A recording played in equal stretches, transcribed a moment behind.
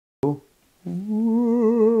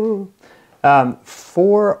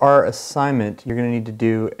For our assignment, you're going to need to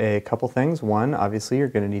do a couple things. One, obviously, you're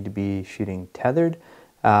going to need to be shooting tethered,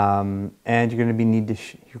 and you're going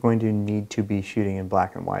to need to be shooting in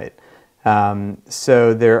black and white.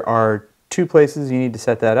 So there are two places you need to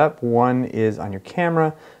set that up. One is on your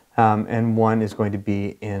camera, and one is going to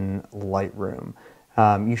be in Lightroom.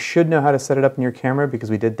 You should know how to set it up in your camera because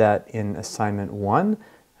we did that in assignment 1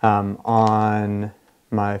 on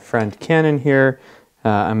my friend Canon here.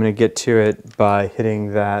 I'm going to get to it by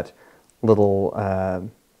hitting that little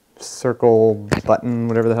circle button,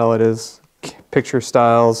 whatever the hell it is. Picture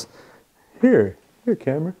styles. Here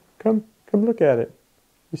camera, come look at it.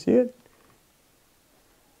 You see it?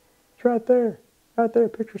 It's right there,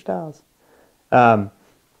 picture styles. And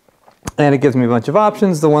it gives me a bunch of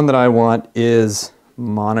options. The one that I want is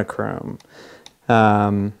monochrome.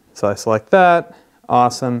 So I select that,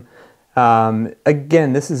 awesome.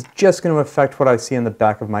 Again, this is just going to affect what I see in the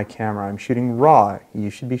back of my camera. I'm shooting RAW. You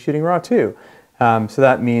should be shooting RAW too. So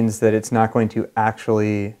that means that it's not going to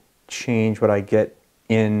actually change what I get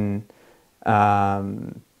in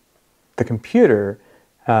the computer.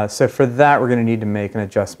 So for that, we're going to need to make an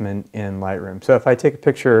adjustment in Lightroom. So if I take a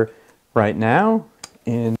picture right now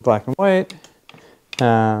in black and white,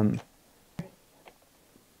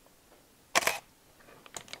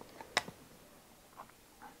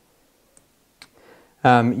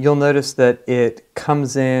 you'll notice that it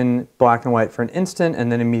comes in black and white for an instant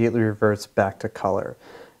and then immediately reverts back to color.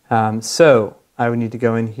 So I would need to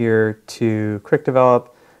go in here to Quick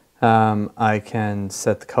Develop. I can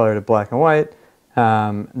set the color to black and white.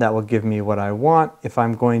 That will give me what I want. If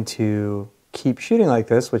I'm going to keep shooting like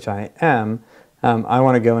this, which I am, I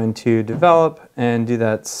want to go into Develop and do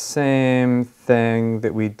that same thing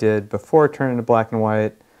that we did before, turn it into black and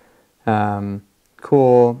white.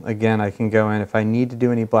 Cool. Again, I can go in. If I need to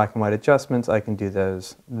do any black and white adjustments, I can do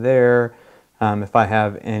those there. If I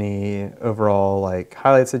have any overall like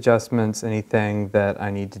highlights adjustments, anything that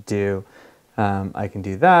I need to do, I can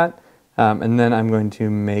do that. And then I'm going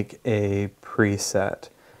to make a preset.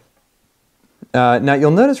 Now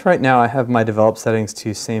you'll notice right now I have my develop settings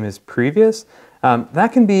to same as previous.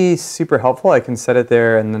 That can be super helpful. I can set it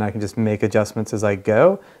there and then I can just make adjustments as I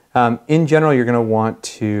go. In general, you're going to want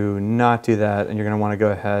to not do that, and you're going to want to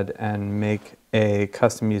go ahead and make a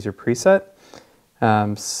custom user preset.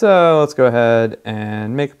 So let's go ahead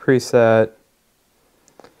and make a preset,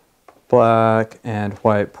 black and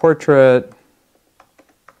white portrait.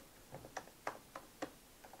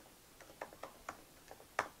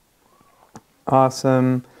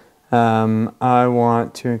 Awesome. I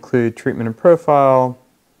want to include treatment and profile,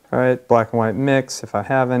 all right, black and white mix if I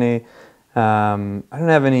have any. I don't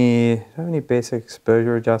have any basic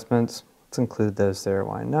exposure adjustments. Let's include those there,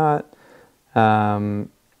 why not?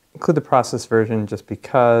 Include the process version just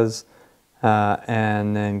because,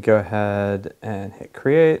 and then go ahead and hit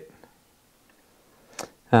create.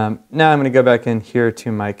 Now I'm going to go back in here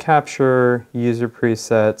to my capture, user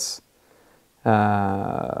presets. Where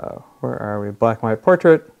are we? Black and white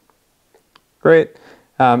portrait. Great.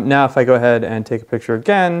 Now if I go ahead and take a picture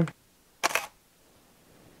again,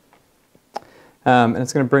 and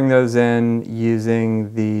it's going to bring those in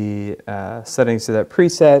using the settings to that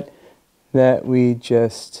preset that we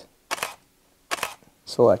just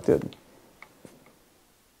selected.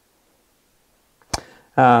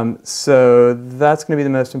 So that's going to be the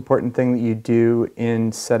most important thing that you do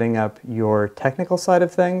in setting up your technical side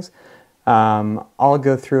of things. I'll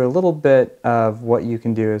go through a little bit of what you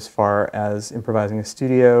can do as far as improvising a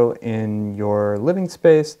studio in your living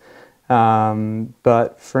space.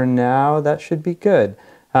 But for now, that should be good.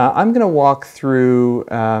 I'm going to walk through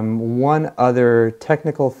one other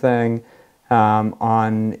technical thing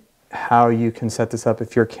on how you can set this up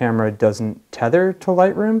if your camera doesn't tether to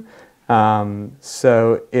Lightroom.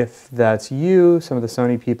 So if that's you, some of the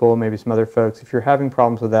Sony people, maybe some other folks, if you're having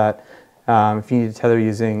problems with that, if you need to tether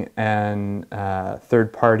using an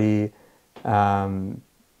third-party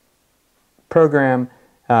program,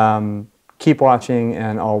 keep watching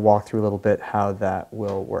and I'll walk through a little bit how that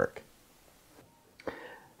will work.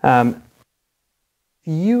 If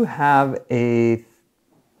you have a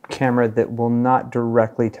camera that will not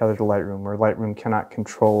directly tether to Lightroom, or Lightroom cannot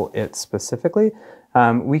control it specifically,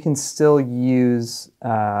 we can still use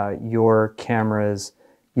your camera's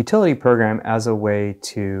utility program as a way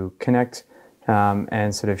to connect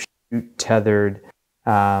and sort of shoot tethered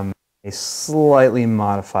a slightly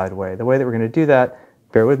modified way. The way that we're going to do that,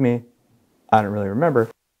 bear with me, I don't really remember.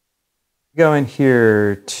 Go in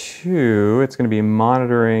here to, it's going to be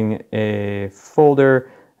monitoring a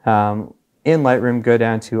folder. In Lightroom, go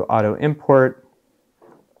down to auto import.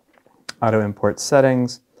 auto import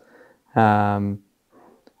settings. Then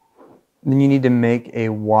you need to make a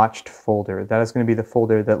watched folder. That is going to be the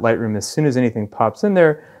folder that Lightroom, as soon as anything pops in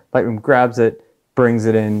there, Lightroom grabs it, brings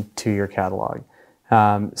it into your catalog.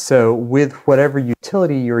 So with whatever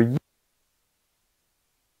utility you're using,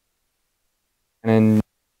 and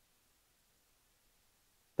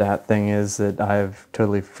that thing is that I've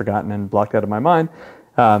totally forgotten and blocked out of my mind,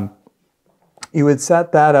 you would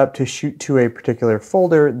set that up to shoot to a particular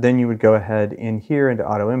folder. Then you would go ahead in here into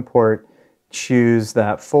auto import, choose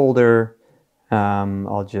that folder.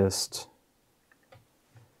 I'll just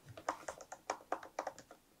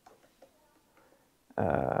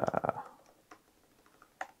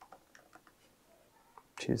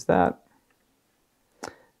choose that.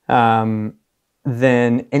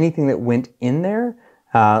 Then anything that went in there,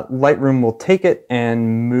 Lightroom will take it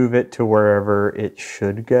and move it to wherever it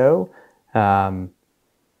should go. I'm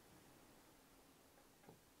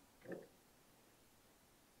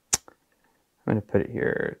going to put it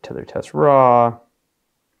here, tether test raw.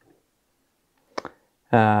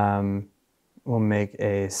 We'll make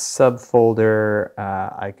a subfolder.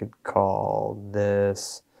 I could call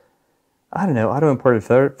this, I don't know, auto imported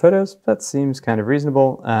photos. That seems kind of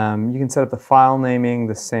reasonable. You can set up the file naming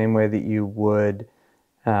the same way that you would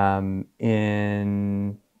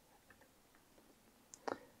in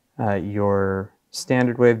your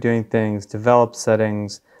standard way of doing things, develop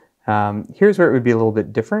settings. Here's where it would be a little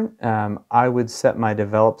bit different. I would set my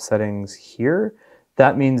develop settings here.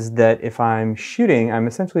 That means that if I'm shooting, I'm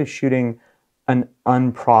essentially shooting an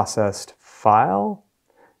unprocessed file,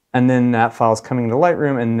 and then that file is coming to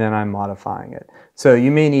Lightroom, and then I'm modifying it. So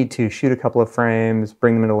you may need to shoot a couple of frames,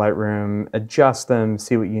 bring them into Lightroom, adjust them,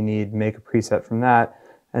 see what you need, make a preset from that,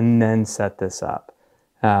 and then set this up.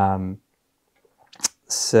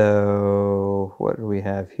 So what do we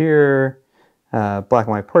have here? Black and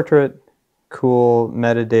white portrait, cool,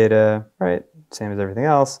 metadata, right? Same as everything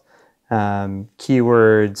else.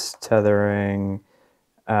 Keywords, tethering,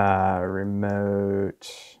 remote,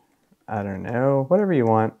 I don't know, whatever you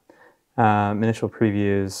want. Initial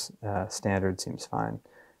previews, standard seems fine.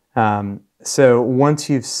 So once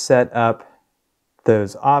you've set up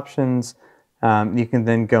those options, you can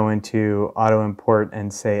then go into auto import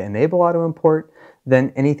and say enable auto import.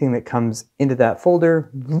 Then anything that comes into that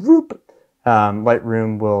folder, whoop,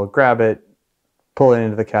 Lightroom will grab it, pull it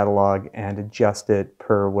into the catalog, and adjust it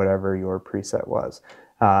per whatever your preset was.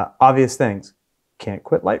 Obvious things, can't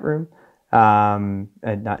quit Lightroom,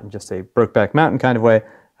 and not in just a Brokeback Mountain kind of way.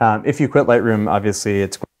 If you quit Lightroom, obviously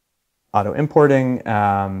it's auto importing,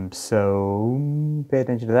 so pay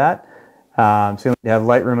attention to that. So you have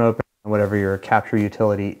Lightroom open, whatever your capture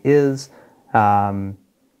utility is.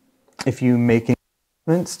 If you make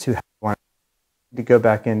adjustments to how you want to go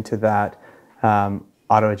back into that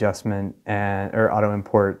auto adjustment or auto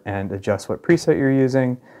import and adjust what preset you're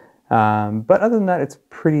using. But other than that, it's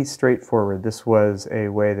pretty straightforward. This was a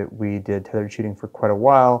way that we did tethered shooting for quite a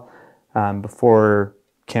while before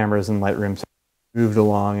cameras and Lightroom moved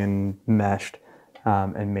along and meshed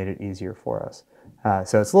and made it easier for us.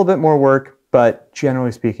 So it's a little bit more work, but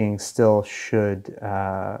generally speaking, still should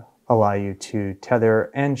allow you to tether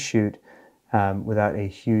and shoot without a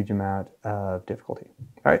huge amount of difficulty.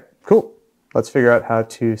 All right, cool. Let's figure out how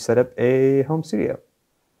to set up a home studio.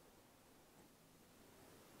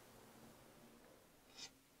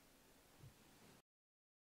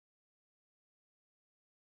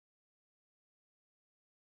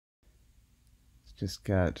 It's just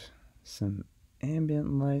got some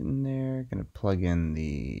ambient light in there. Gonna plug in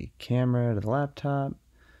the camera to the laptop.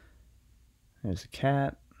 There's a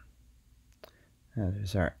cat.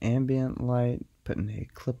 There's our ambient light. Putting a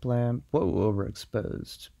clip lamp. Whoa,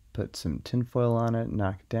 overexposed. Put some tinfoil on it,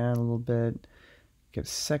 knock it down a little bit. Get a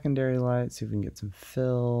secondary light, see if we can get some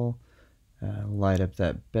fill. Light up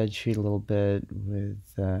that bed sheet a little bit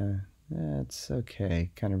with, it's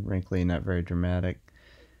okay, kind of wrinkly, not very dramatic.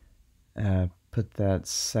 Put that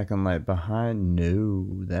second light behind.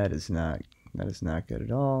 No, that is not good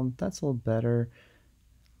at all. That's a little better.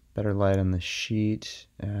 Better light on the sheet.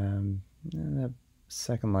 That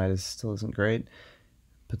second light still isn't great.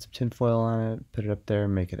 Put some tinfoil on it, put it up there,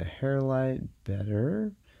 make it a hair light,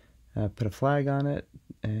 better. Put a flag on it,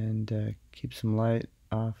 and keep some light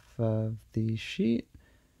off of the sheet.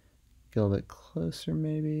 Get a little bit closer,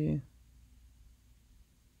 maybe.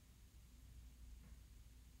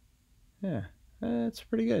 Yeah, that's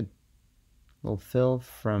pretty good. A little fill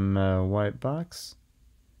from white box,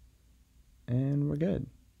 and we're good.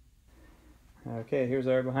 Okay, here's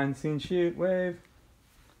our behind the scenes shoot. Wave.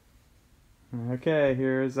 Okay,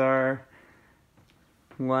 here's our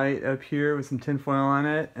light up here with some tinfoil on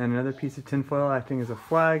it, and another piece of tinfoil acting as a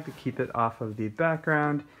flag to keep it off of the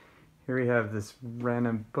background. Here we have this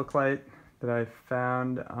random book light that I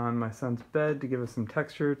found on my son's bed to give us some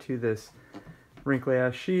texture to this wrinkly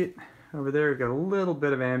ass sheet. Over there we've got a little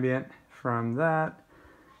bit of ambient from that.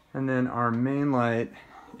 And then our main light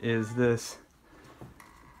is this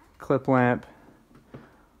clip lamp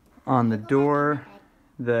on the door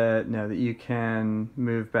that you can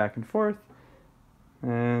move back and forth.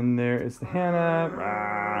 And there is the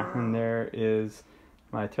Hannah, and there is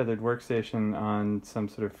my tethered workstation on some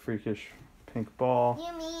sort of freakish pink ball.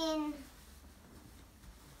 You mean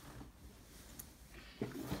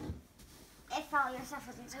if all your stuff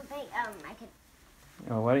wasn't so big, I could...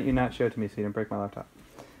 Oh, why don't you not show it to me so you don't break my laptop?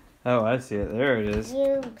 Oh, I see it. There it is.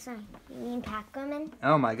 You mean Pac-Woman?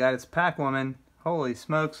 Oh my god, it's Pac-Woman. Holy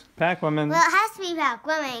smokes. Pac-Woman. Well, it has to be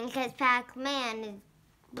Pac-Woman because Pac-Man is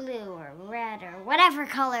blue or red or whatever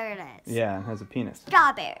color it is. Yeah, it has a penis.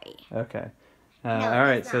 Strawberry. Okay. No,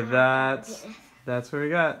 Alright, so that's that's what we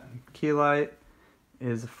got. Key light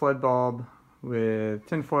is a flood bulb with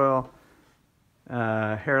tinfoil.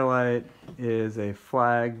 Hair light is a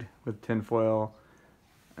flagged with tinfoil.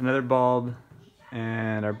 Another bulb,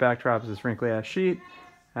 and our backdrop is this wrinkly ass sheet.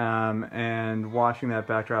 And washing that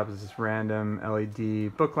backdrop is this random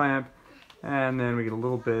LED book lamp. And then we get a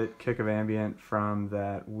little bit kick of ambient from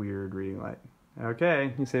that weird reading light.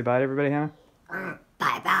 Okay, you say bye to everybody, Hannah?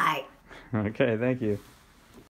 Bye-bye. Okay, thank you.